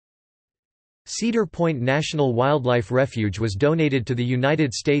Cedar Point National Wildlife Refuge was donated to the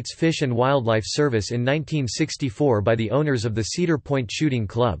United States Fish and Wildlife Service in 1964 by the owners of the Cedar Point Shooting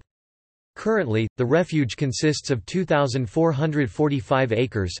Club. Currently, the refuge consists of 2,445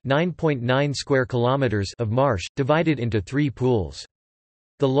 acres (9.9 square kilometers) of marsh, divided into 3 pools.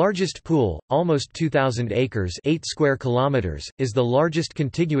 The largest pool, almost 2,000 acres (8 square kilometers), is the largest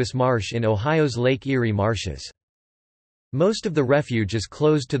contiguous marsh in Ohio's Lake Erie marshes. Most of the refuge is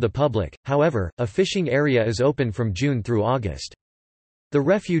closed to the public, however, a fishing area is open from June through August. The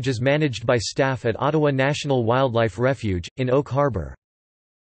refuge is managed by staff at Ottawa National Wildlife Refuge, in Oak Harbor.